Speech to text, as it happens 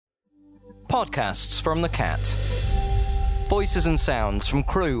Podcasts from the Cat. Voices and sounds from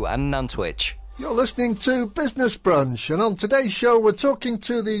Crewe and Nantwich. You're listening to Business Brunch, and on today's show we're talking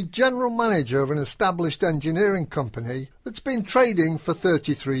to the general manager of an established engineering company that's been trading for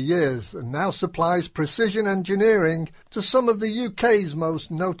 33 years and now supplies precision engineering to some of the UK's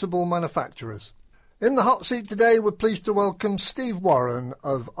most notable manufacturers. In the hot seat today we're pleased to welcome Steve Warren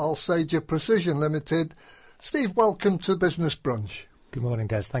of Alsager Precision Limited. Steve, welcome to Business Brunch. Good morning,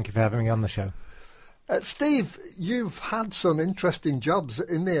 Des. Thank you for having me on the show. Steve, you've had some interesting jobs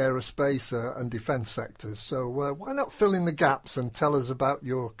in the aerospace and defence sectors, so why not fill in the gaps and tell us about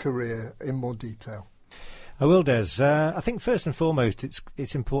your career in more detail? I will, Des. I think first and foremost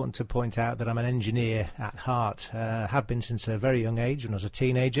it's important to point out that I'm an engineer at heart. Have been since a very young age when I was a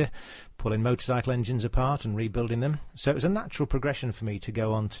teenager, pulling motorcycle engines apart and rebuilding them. So it was a natural progression for me to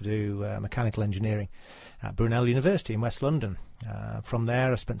go on to do mechanical engineering at Brunel University in West London. From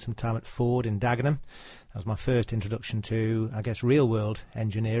there I spent some time at Ford in Dagenham. That was my first introduction to, I guess, real-world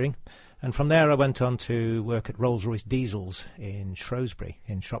engineering. And from there I went on to work at Rolls-Royce Diesels in Shrewsbury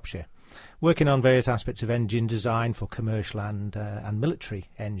in Shropshire, working on various aspects of engine design for commercial and military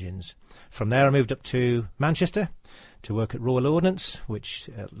engines. From there I moved up to Manchester to work at Royal Ordnance, which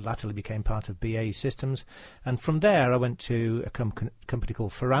latterly became part of BAE Systems. And from there I went to a company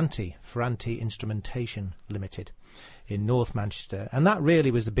called Ferranti Instrumentation Limited in North Manchester. And that really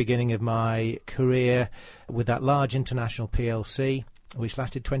was the beginning of my career with that large international PLC, which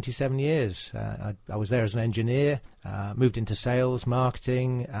lasted 27 years. I was there as an engineer, moved into sales,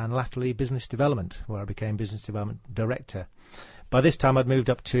 marketing, and latterly business development, where I became business development director. By this time, I'd moved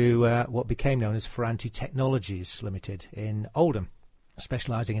up to what became known as Ferranti Technologies Limited in Oldham,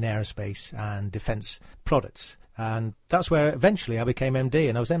 specialising in aerospace and defence products. And that's where eventually I became MD,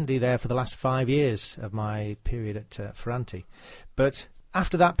 and I was MD there for the last 5 years of my period at Ferranti. But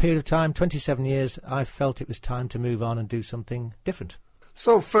after that period of time, 27 years, I felt it was time to move on and do something different.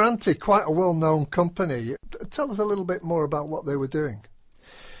 So Ferranti, quite a well-known company. Tell us a little bit more about what they were doing.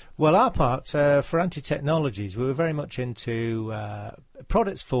 Well, our part, Ferranti Technologies, we were very much into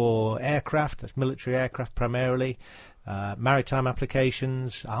products for aircraft, that's military aircraft primarily, maritime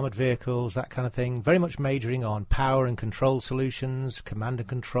applications, armoured vehicles, that kind of thing, very much majoring on power and control solutions, command and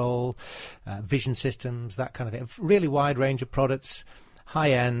control, vision systems, that kind of thing. A really wide range of products,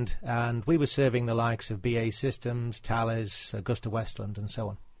 high-end, and we were serving the likes of BAE Systems, Thales, AgustaWestland, and so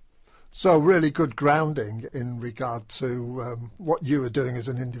on. So really good grounding in regard to what you were doing as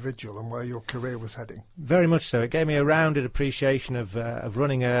an individual and where your career was heading. Very much so. It gave me a rounded appreciation of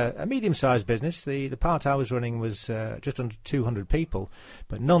running a medium-sized business. The part I was running was just under 200 people,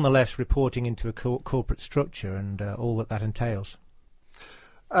 but nonetheless reporting into a corporate structure and all that entails.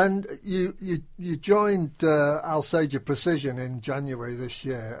 And you joined Alsager Precision in January this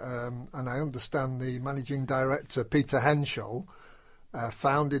year, and I understand the managing director, Peter Henschel,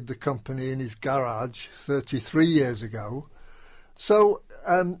 founded the company in his garage 33 years ago. So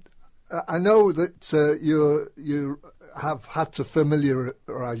I know that you have had to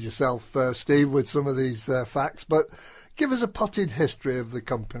familiarise yourself, Steve, with some of these facts, but give us a potted history of the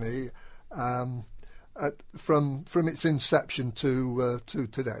company from its inception to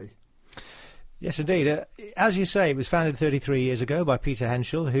today. Yes, indeed. As you say, it was founded 33 years ago by Peter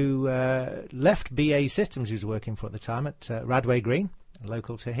Henschel, who left BAE Systems, he was working for at the time, at Radway Green,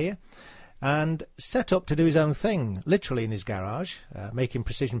 local to here, and set up to do his own thing, literally in his garage, making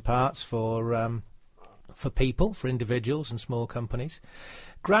precision parts for people, for individuals and small companies.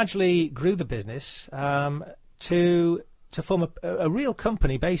 Gradually grew the business to form a real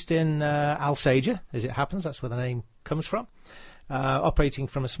company based in Alsager, as it happens. That's where the name comes from, operating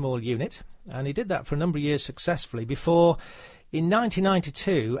from a small unit. And he did that for a number of years successfully before, in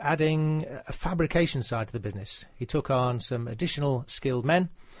 1992, adding a fabrication side to the business. He took on some additional skilled men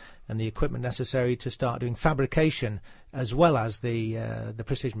and the equipment necessary to start doing fabrication as well as the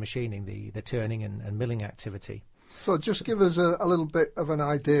precision machining, the turning and milling activity. So just give us a little bit of an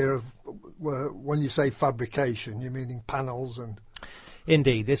idea of when you say fabrication, you're meaning panels and...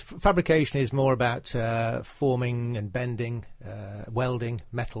 Indeed. This fabrication is more about forming and bending, welding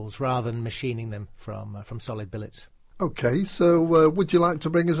metals rather than machining them from solid billets. OK, so would you like to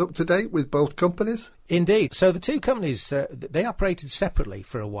bring us up to date with both companies? Indeed. So the two companies, they operated separately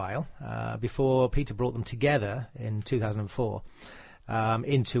for a while before Peter brought them together in 2004.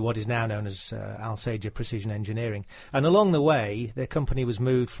 Into what is now known as Alsager Precision Engineering. And along the way, their company was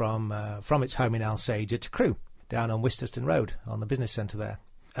moved from its home in Alsager to Crewe, down on Wisterston Road, on the business centre there.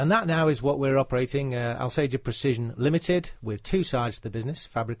 And that now is what we're operating, Alsager Precision Limited, with two sides to the business,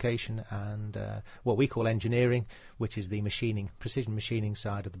 fabrication and what we call engineering, which is the precision machining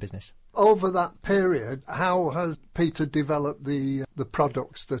side of the business. Over that period, how has Peter developed the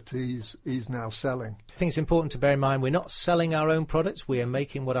products that he's now selling? I think it's important to bear in mind we're not selling our own products, we are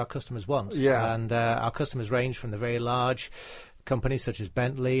making what our customers want. Yeah. And our customers range from the very large companies such as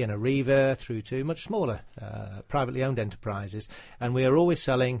Bentley and Arriva through to much smaller privately owned enterprises, and we are always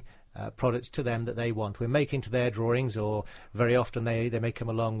selling products to them that they want. We're making to their drawings, or very often they may come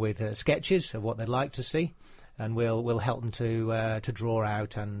along with sketches of what they'd like to see, and we'll help them to draw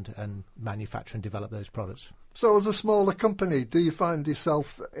out and manufacture and develop those products. So as a smaller company, do you find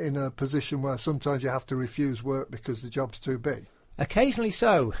yourself in a position where sometimes you have to refuse work because the job's too big? Occasionally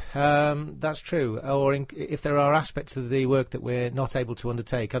so, that's true, or if there are aspects of the work that we're not able to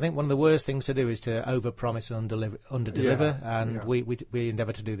undertake. I think one of the worst things to do is to overpromise and underdeliver, and we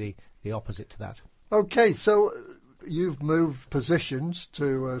endeavour to do the opposite to that. OK, so you've moved positions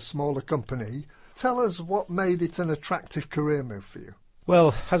to a smaller company. Tell us what made it an attractive career move for you.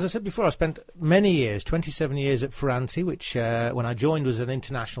 Well, as I said before, I spent many years, 27 years at Ferranti, which when I joined was an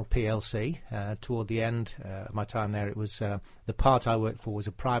international PLC. Toward the end of my time there, it was the part I worked for was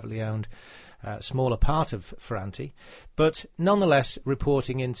a privately owned smaller part of Ferranti, but nonetheless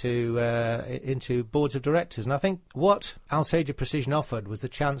reporting into boards of directors. And I think what Alsager Precision offered was the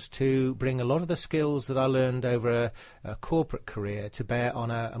chance to bring a lot of the skills that I learned over a corporate career to bear on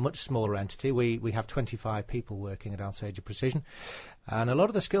a much smaller entity. We have 25 people working at Alsager Precision, and a lot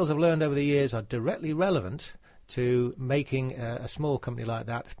of the skills I've learned over the years are directly relevant to making a small company like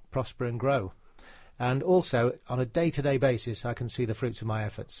that prosper and grow. And also, on a day-to-day basis, I can see the fruits of my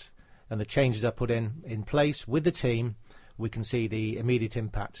efforts. And the changes I put in place with the team, we can see the immediate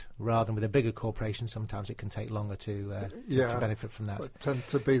impact. Rather than with a bigger corporation, sometimes it can take longer to benefit from that. It tends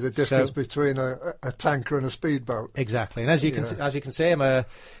to be the difference between a tanker and a speedboat. Exactly. And as you can see, I'm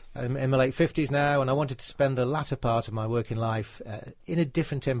in my late 50s now, and I wanted to spend the latter part of my working life in a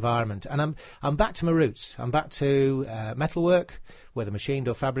different environment. And I'm back to my roots. I'm back to metalwork, whether machined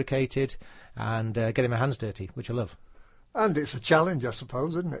or fabricated, and getting my hands dirty, which I love. And it's a challenge, I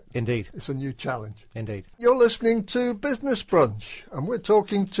suppose, isn't it? Indeed. It's a new challenge. Indeed. You're listening to Business Brunch, and we're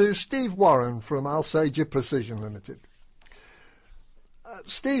talking to Steve Warren from Alsager Precision Limited.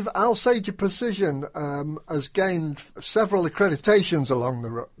 Steve, Alsager Precision has gained several accreditations along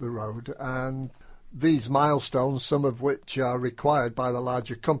the road, and these milestones, some of which are required by the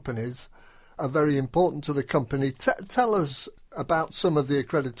larger companies, are very important to the company. Tell us about some of the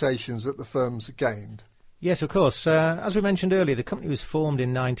accreditations that the firm's gained. Yes, of course. As we mentioned earlier, the company was formed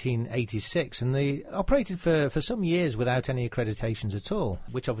in 1986, and they operated for some years without any accreditations at all,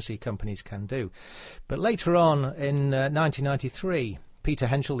 which obviously companies can do. But later on, in 1993, Peter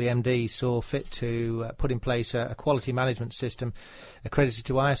Henschel, the MD, saw fit to put in place a quality management system accredited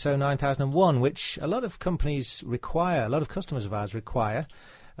to ISO 9001, which a lot of companies require, a lot of customers of ours require,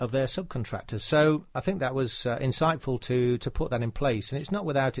 of their subcontractors. So I think that was insightful to put that in place, and it's not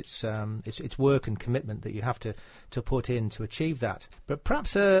without its work and commitment that you have to put in to achieve that. But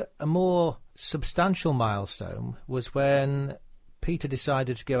perhaps a more substantial milestone was when Peter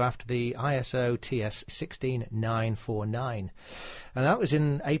decided to go after the ISO TS 16949, and that was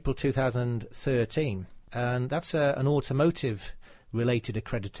in April 2013, and that's an automotive related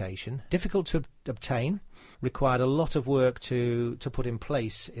accreditation, difficult to obtain, required a lot of work to put in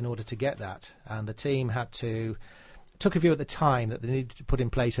place in order to get that, and the team took a view at the time that they needed to put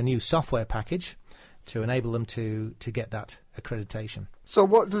in place a new software package to enable them to get that accreditation. So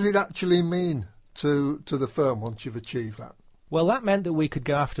what does it actually mean to the firm once you've achieved that? Well, that meant that we could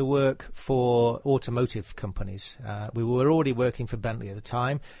go after work for automotive companies. We were already working for Bentley at the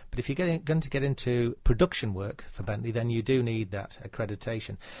time, but if you're going to get into production work for Bentley, then you do need that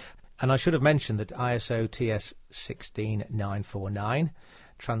accreditation. And I should have mentioned that ISO TS 16949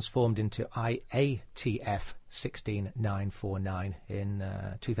 transformed into IATF 16949 in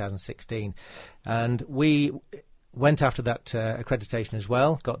 2016. And we went after that accreditation as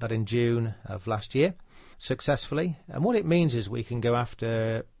well, got that in June of last year successfully. And what it means is we can go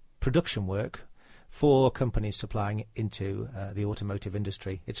after production work for companies supplying into the automotive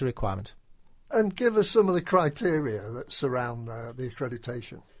industry. It's a requirement. And give us some of the criteria that surround the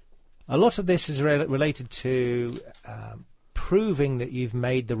accreditation. A lot of this is related to proving that you've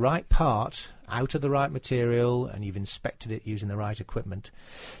made the right part out of the right material and you've inspected it using the right equipment.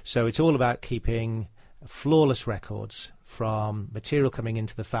 So it's all about keeping flawless records from material coming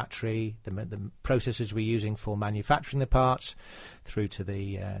into the factory, the processes we're using for manufacturing the parts, through to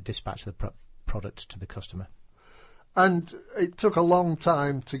the dispatch of the product to the customer. And it took a long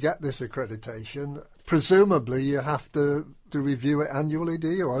time to get this accreditation. Presumably you have to review it annually, do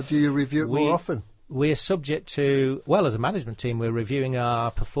you? Or do you review it more often? We're subject to, well, as a management team, we're reviewing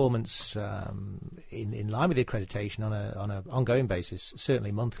our performance in line with the accreditation on an ongoing basis,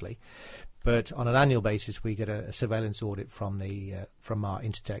 certainly monthly. But on an annual basis, we get a surveillance audit from our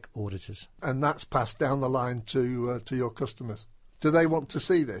Intertek auditors. And that's passed down the line to your customers. Do they want to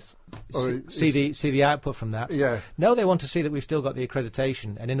see this? Or see the output from that? Yeah. No, they want to see that we've still got the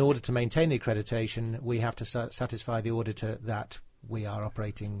accreditation. And in order to maintain the accreditation, we have to satisfy the auditor that we are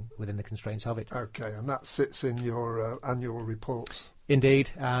operating within the constraints of it. Okay, and that sits in your annual reports. Indeed,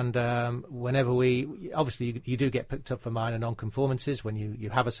 and whenever obviously you do get picked up for minor non-conformances when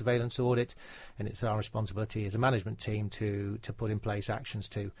you have a surveillance audit, and it's our responsibility as a management team to put in place actions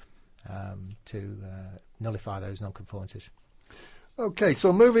to nullify those non-conformances. Okay,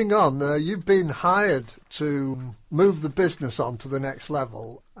 so moving on, you've been hired to move the business on to the next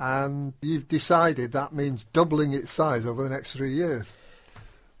level, and you've decided that means doubling its size over the next 3 years.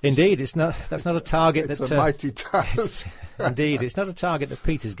 Indeed, that's not a target. It's a mighty task. Indeed, it's not a target that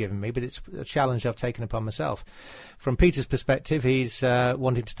Peter's given me, but it's a challenge I've taken upon myself. From Peter's perspective, he's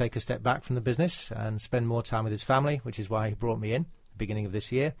wanting to take a step back from the business and spend more time with his family, which is why he brought me in at the beginning of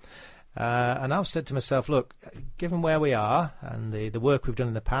this year. And I've said to myself, look, given where we are and the work we've done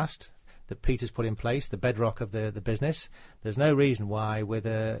in the past that Peter's put in place, the bedrock of the business, there's no reason why with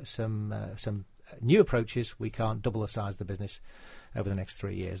some new approaches we can't double the size of the business over the next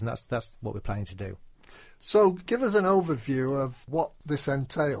 3 years. And that's what we're planning to do. So give us an overview of what this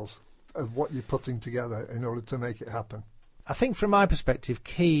entails, of what you're putting together in order to make it happen. I think from my perspective,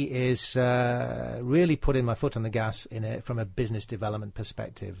 key is really putting my foot on the gas from a business development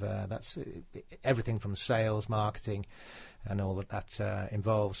perspective. That's everything from sales, marketing, and all that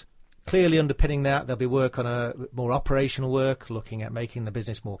involves. Clearly underpinning that, there'll be work on more operational work, looking at making the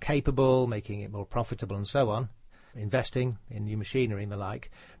business more capable, making it more profitable and so on, investing in new machinery and the like.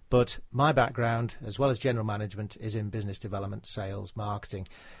 But my background, as well as general management, is in business development, sales, marketing.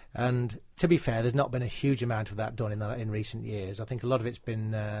 And to be fair, there's not been a huge amount of that done in recent years. I think a lot of it's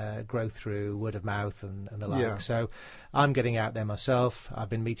been growth through word of mouth and the like. Yeah. So I'm getting out there myself. I've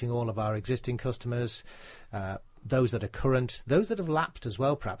been meeting all of our existing customers, those that are current, those that have lapsed as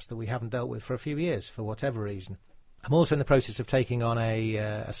well, perhaps, that we haven't dealt with for a few years for whatever reason. I'm also in the process of taking on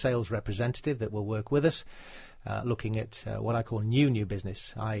a sales representative that will work with us, looking at what I call new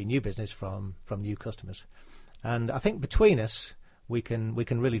business, i.e. new business from new customers. And I think between us, we can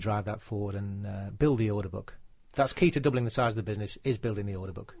really drive that forward and build the order book. That's key to doubling the size of the business, is building the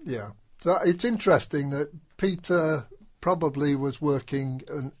order book. Yeah. So it's interesting that Peter probably was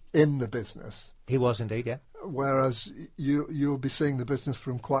working in the business. He was indeed, yeah. Whereas you'll be seeing the business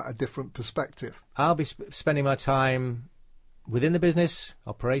from quite a different perspective. I'll be spending my time within the business,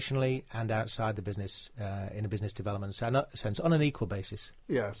 operationally, and outside the business, in a business development sense, on an equal basis.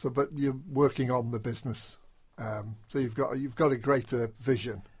 Yeah. So, but you're working on the business, so you've got a greater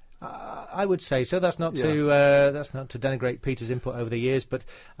vision. I would say so. That's not to denigrate Peter's input over the years, but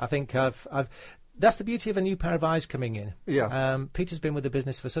I think that's the beauty of a new pair of eyes coming in. Yeah. Peter's been with the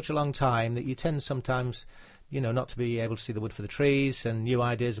business for such a long time that you tend sometimes, not to be able to see the wood for the trees, and new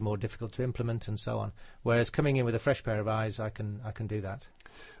ideas are more difficult to implement and so on. Whereas coming in with a fresh pair of eyes, I can do that.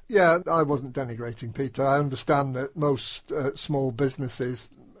 Yeah, I wasn't denigrating Peter. I understand that most small businesses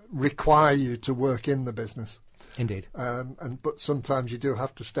require you to work in the business. Indeed. But sometimes you do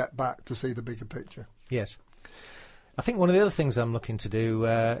have to step back to see the bigger picture. Yes. I think one of the other things I'm looking to do,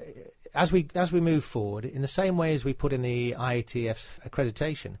 as we move forward, in the same way as we put in the IATF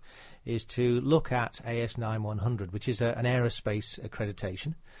accreditation, is to look at AS9100, which is an aerospace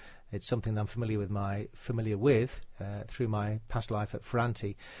accreditation. It's something that I'm familiar with through my past life at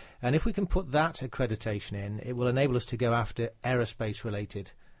Ferranti. And if we can put that accreditation in, it will enable us to go after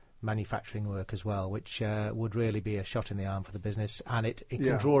aerospace-related manufacturing work as well, which would really be a shot in the arm for the business. And it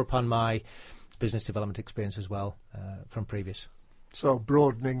can draw upon my business development experience as well from previous. So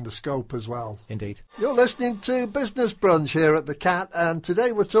broadening the scope as well. Indeed. You're listening to Business Brunch here at the Cat, and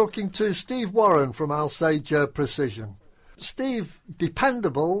today we're talking to Steve Warren from Alsager Precision. Steve,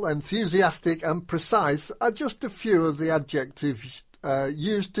 dependable, enthusiastic and precise are just a few of the adjectives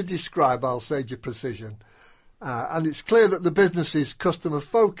used to describe Alsager Precision. And it's clear that the business is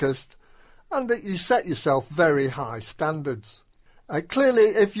customer-focused and that you set yourself very high standards. Clearly,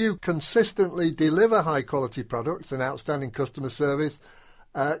 if you consistently deliver high-quality products and outstanding customer service,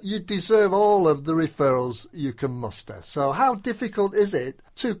 you deserve all of the referrals you can muster. So how difficult is it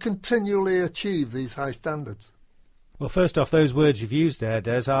to continually achieve these high standards? Well, first off, those words you've used there,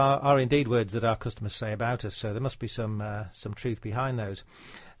 Des, are indeed words that our customers say about us, so there must be some truth behind those.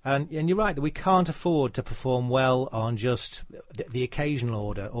 And you're right that we can't afford to perform well on just the occasional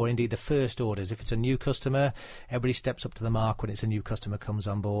order or indeed the first orders. If it's a new customer, everybody steps up to the mark when it's a new customer comes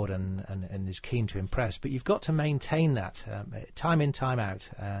on board and is keen to impress. But you've got to maintain that time in, time out,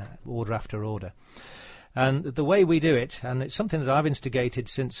 order after order. And the way we do it, and it's something that I've instigated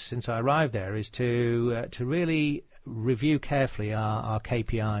since I arrived there, is to really review carefully our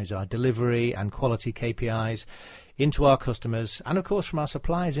KPIs, our delivery and quality KPIs into our customers, and of course from our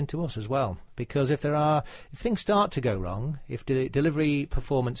suppliers into us as well. Because if things start to go wrong, if delivery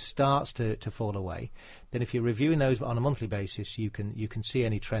performance starts to fall away, then if you're reviewing those on a monthly basis, you can see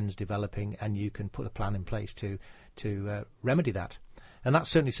any trends developing, and you can put a plan in place to remedy that. And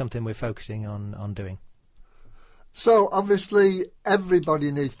that's certainly something we're focusing on doing. So obviously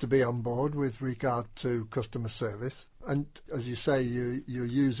everybody needs to be on board with regard to customer service, and as you say, you're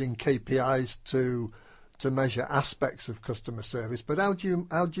using KPIs to measure aspects of customer service. But how do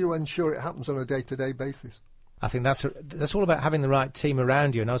you ensure it happens on a day-to-day basis? I think that's all about having the right team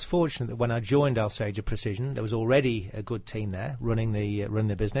around you. And I was fortunate that when I joined Alsager Precision, there was already a good team there running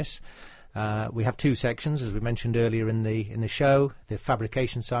the business. We have two sections, as we mentioned earlier in the show: the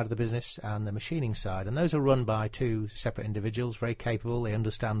fabrication side of the business and the machining side. And those are run by two separate individuals, very capable. They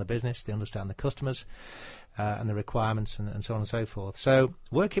understand the business, they understand the customers and the requirements, and so on and so forth. So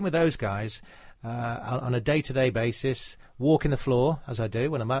working with those guys on a day-to-day basis, walking the floor, as I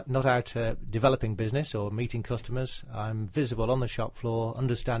do when I'm not out developing business or meeting customers. I'm visible on the shop floor,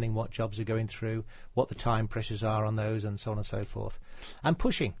 understanding what jobs are going through, what the time pressures are on those, and so on and so forth. And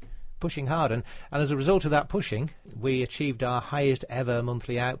pushing hard. And as a result of that pushing, we achieved our highest ever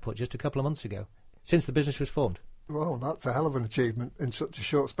monthly output just a couple of months ago, since the business was formed. Well, that's a hell of an achievement in such a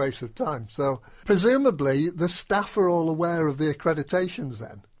short space of time. So presumably the staff are all aware of the accreditations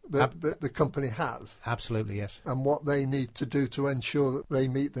then that the company has. Absolutely, yes. And what they need to do to ensure that they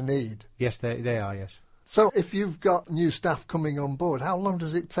meet the need. Yes, they are, yes. So if you've got new staff coming on board, how long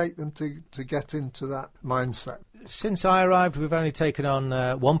does it take them to get into that mindset? Since I arrived, we've only taken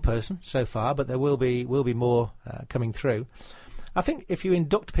on one person so far, but there will be more coming through. I think if you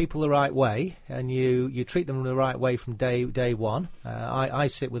induct people the right way and you treat them the right way from day one, I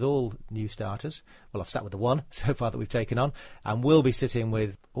sit with all new starters. Well, I've sat with the one so far that we've taken on, and will be sitting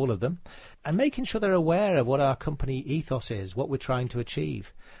with all of them, and making sure they're aware of what our company ethos is, what we're trying to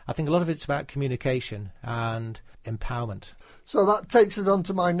achieve. I think a lot of it's about communication and empowerment. So that takes us on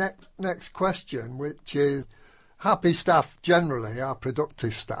to my next question, which is, happy staff generally are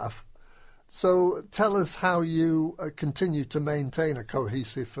productive staff. So tell us how you continue to maintain a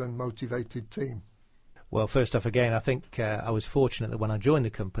cohesive and motivated team. Well, first off, again, I think I was fortunate that when I joined the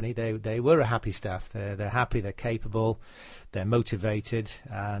company, they were a happy staff. They're happy, they're capable, they're motivated,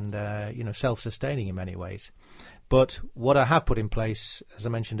 and self-sustaining in many ways. But what I have put in place, as I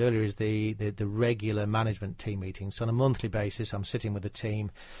mentioned earlier, is the regular management team meetings. So on a monthly basis, I'm sitting with the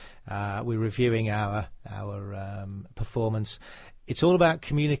team. We're reviewing our performance. It's all about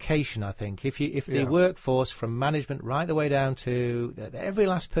communication, I think. If the workforce, from management right the way down to every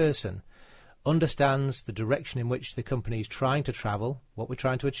last person, understands the direction in which the company is trying to travel, what we're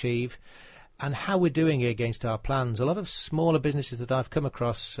trying to achieve, and how we're doing it against our plans. A lot of smaller businesses that I've come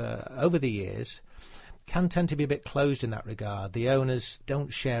across over the years can tend to be a bit closed in that regard. The owners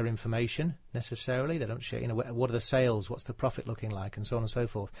don't share information necessarily. They don't share, what are the sales, what's the profit looking like, and so on and so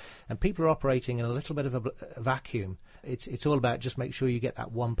forth. And people are operating in a little bit of a vacuum. It's all about just make sure you get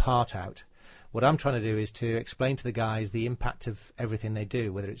that one part out. What I'm trying to do is to explain to the guys the impact of everything they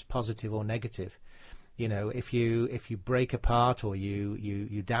do, whether it's positive or negative. If you break a part or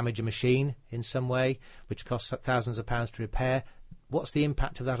you damage a machine in some way, which costs thousands of pounds to repair, what's the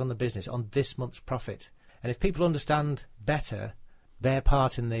impact of that on the business, on this month's profit? And if people understand better their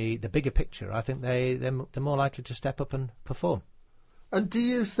part in the bigger picture, I think they're more likely to step up and perform. And do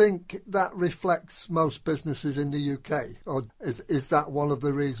you think that reflects most businesses in the UK? Or is that one of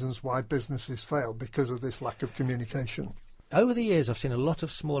the reasons why businesses fail, because of this lack of communication? Over the years, I've seen a lot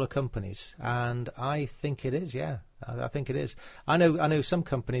of smaller companies, and I think it is, yeah. I think it is. I know some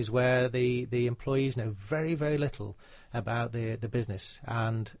companies where the employees know very, very little about the business,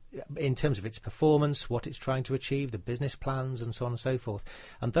 and in terms of its performance, what it's trying to achieve, the business plans, and so on and so forth.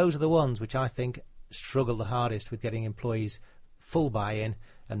 And those are the ones which I think struggle the hardest with getting employees full buy-in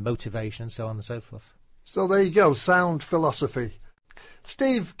and motivation, and so on and so forth. So there you go, sound philosophy.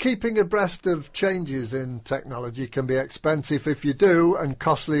 Steve, keeping abreast of changes in technology can be expensive if you do and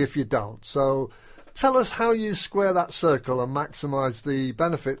costly if you don't. So tell us how you square that circle and maximise the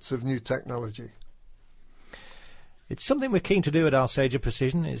benefits of new technology. It's something we're keen to do at Alsager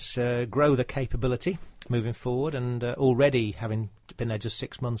Precision, is grow the capability moving forward, and already, having been there just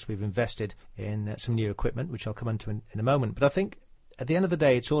 6 months, we've invested in some new equipment, which I'll come on to in a moment. But I think at the end of the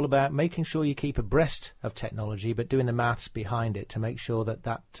day, it's all about making sure you keep abreast of technology, but doing the maths behind it to make sure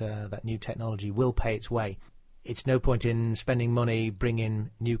that new technology will pay its way. It's no point in spending money bringing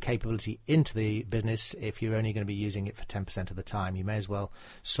new capability into the business if you're only going to be using it for 10% of the time. You may as well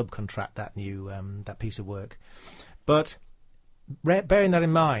subcontract that new that piece of work. But bearing that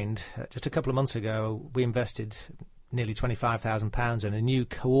in mind, just a couple of months ago, we invested nearly £25,000 in a new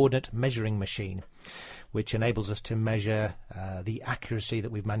coordinate measuring machine, which enables us to measure the accuracy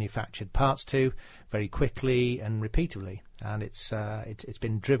that we've manufactured parts to very quickly and repeatedly. And it's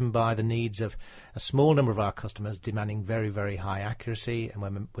been driven by the needs of a small number of our customers demanding very, very high accuracy, and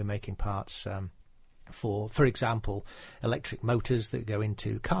when we're making parts for example, electric motors that go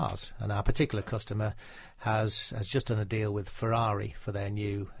into cars. And our particular customer has just done a deal with Ferrari for their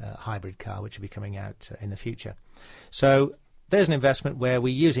new hybrid car, which will be coming out in the future. So there's an investment where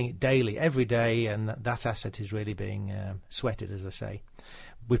we're using it daily, every day, and that asset is really being sweated, as I say.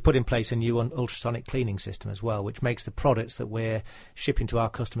 We've put in place a new ultrasonic cleaning system as well, which makes the products that we're shipping to our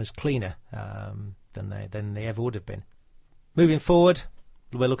customers cleaner than they ever would have been. Moving forward,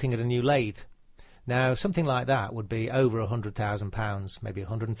 we're looking at a new lathe. Now, something like that would be over £100,000, maybe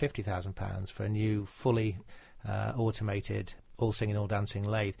 £150,000 for a new, fully automated, all singing, all dancing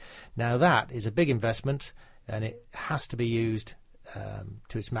lathe. Now, that is a big investment, and it has to be used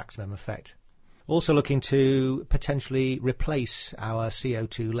to its maximum effect. Also looking to potentially replace our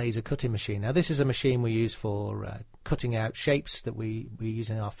CO2 laser cutting machine. Now, this is a machine we use for cutting out shapes that we use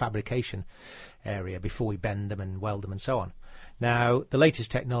in our fabrication area before we bend them and weld them and so on. Now, the latest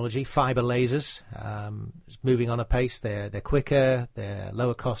technology, fibre lasers, is moving on apace. They're quicker, they're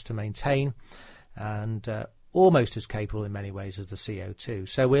lower cost to maintain, and almost as capable in many ways as the CO2.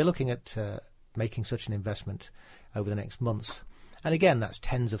 So we're looking at making such an investment over the next months. And again, that's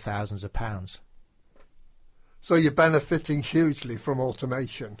tens of thousands of pounds. So you're benefiting hugely from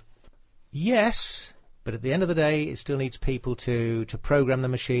automation? Yes, but at the end of the day, it still needs people to program the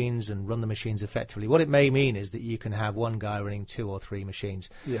machines and run the machines effectively. What it may mean is that you can have one guy running 2 or 3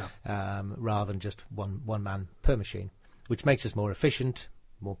 machines, rather than just one man per machine, which makes us more efficient,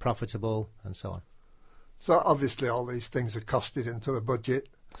 more profitable, and so on. So obviously all these things are costed into the budget.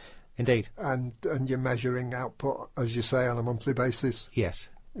 Indeed. And you're measuring output, as you say, on a monthly basis? Yes.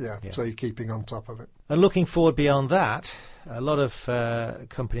 Yeah, so you're keeping on top of it. And looking forward beyond that, a lot of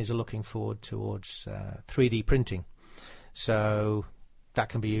companies are looking forward towards 3D printing. So that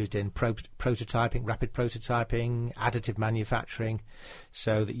can be used in prototyping, rapid prototyping, additive manufacturing,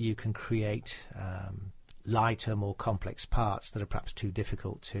 so that you can create lighter, more complex parts that are perhaps too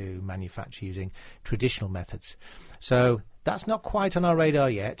difficult to manufacture using traditional methods. So that's not quite on our radar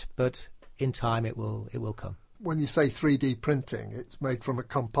yet, but in time it will come. When you say 3D printing, it's made from a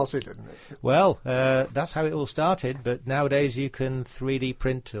composite, isn't it? Well, that's how it all started, but nowadays you can 3D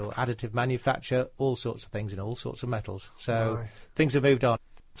print or additive manufacture all sorts of things in all sorts of metals. So things have moved on.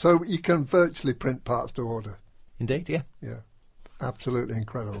 So you can virtually print parts to order? Indeed, yeah. Yeah, absolutely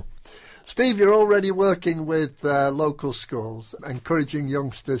incredible. Steve, you're already working with local schools, encouraging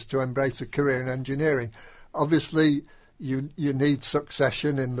youngsters to embrace a career in engineering. Obviously, you need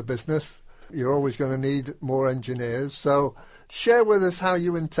succession in the business. You're always going to need more engineers. So share with us how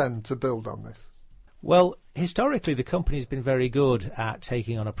you intend to build on this. Well, historically, the company's been very good at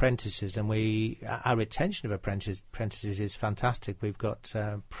taking on apprentices, and our retention of apprentices is fantastic. We've got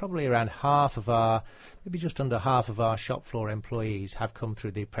probably around maybe just under half of our shop floor employees have come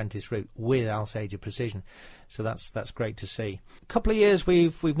through the apprentice route with Alsager Precision. So that's great to see. A couple of years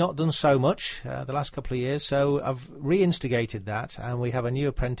we've not done so much, the last couple of years, so I've reinstigated that, and we have a new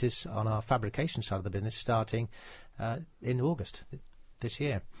apprentice on our fabrication side of the business starting in August this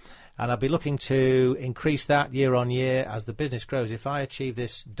year. And I'll be looking to increase that year on year as the business grows. If I achieve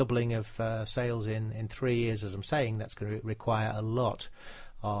this doubling of sales in 3 years, as I'm saying, that's going to require a lot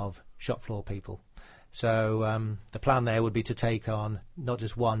of shop floor people. So the plan there would be to take on not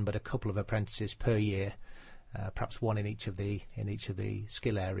just one, but a couple of apprentices per year, perhaps one in each of the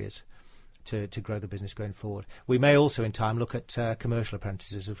skill areas, to grow the business going forward. We may also, in time, look at commercial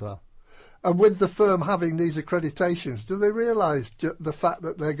apprentices as well. And with the firm having these accreditations, do they realise the fact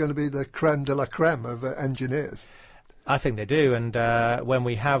that they're going to be the creme de la creme of engineers? I think they do, and when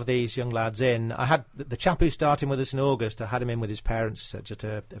we have these young lads in, I had the chap who's starting with us in August, I had him in with his parents just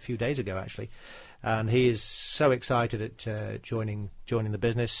a few days ago, actually, and he is so excited at joining the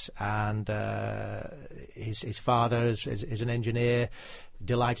business, and his father is an engineer,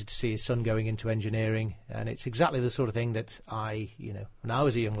 delighted to see his son going into engineering, and it's exactly the sort of thing that when I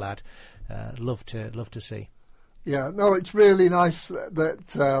was a young lad, loved to see. Yeah, no, it's really nice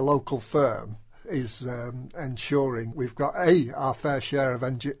that a local firm is ensuring we've got our fair share of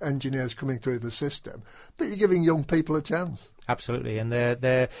engineers coming through the system, but you're giving young people a chance. Absolutely, and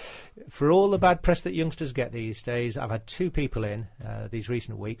they're for all the bad press that youngsters get these days, I've had 2 people in these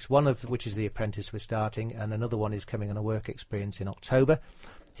recent weeks, one of which is the apprentice we're starting, and another one is coming on a work experience in October.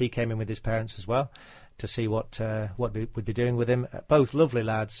 He came in with his parents as well to see what we would be doing with him. Both lovely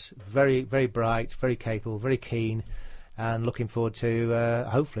lads, very, very bright, very capable, very keen, and looking forward to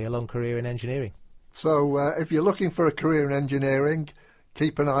hopefully a long career in engineering. So if you're looking for a career in engineering,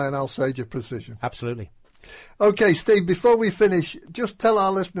 keep an eye on Alsager Precision. Absolutely. OK, Steve, before we finish, just tell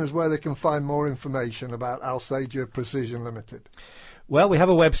our listeners where they can find more information about Alsager Precision Limited. Well, we have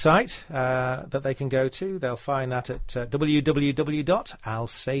a website that they can go to. They'll find that at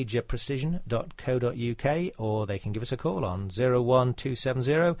www.alsagerprecision.co.uk, or they can give us a call on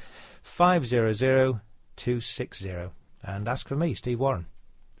 01270 500 260 and ask for me, Steve Warren.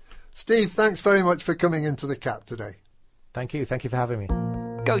 Steve, thanks very much for coming into the Cat today. Thank you for having me.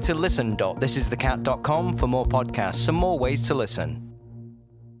 Go to listen.thisisthecat.com for more podcasts and more ways to listen.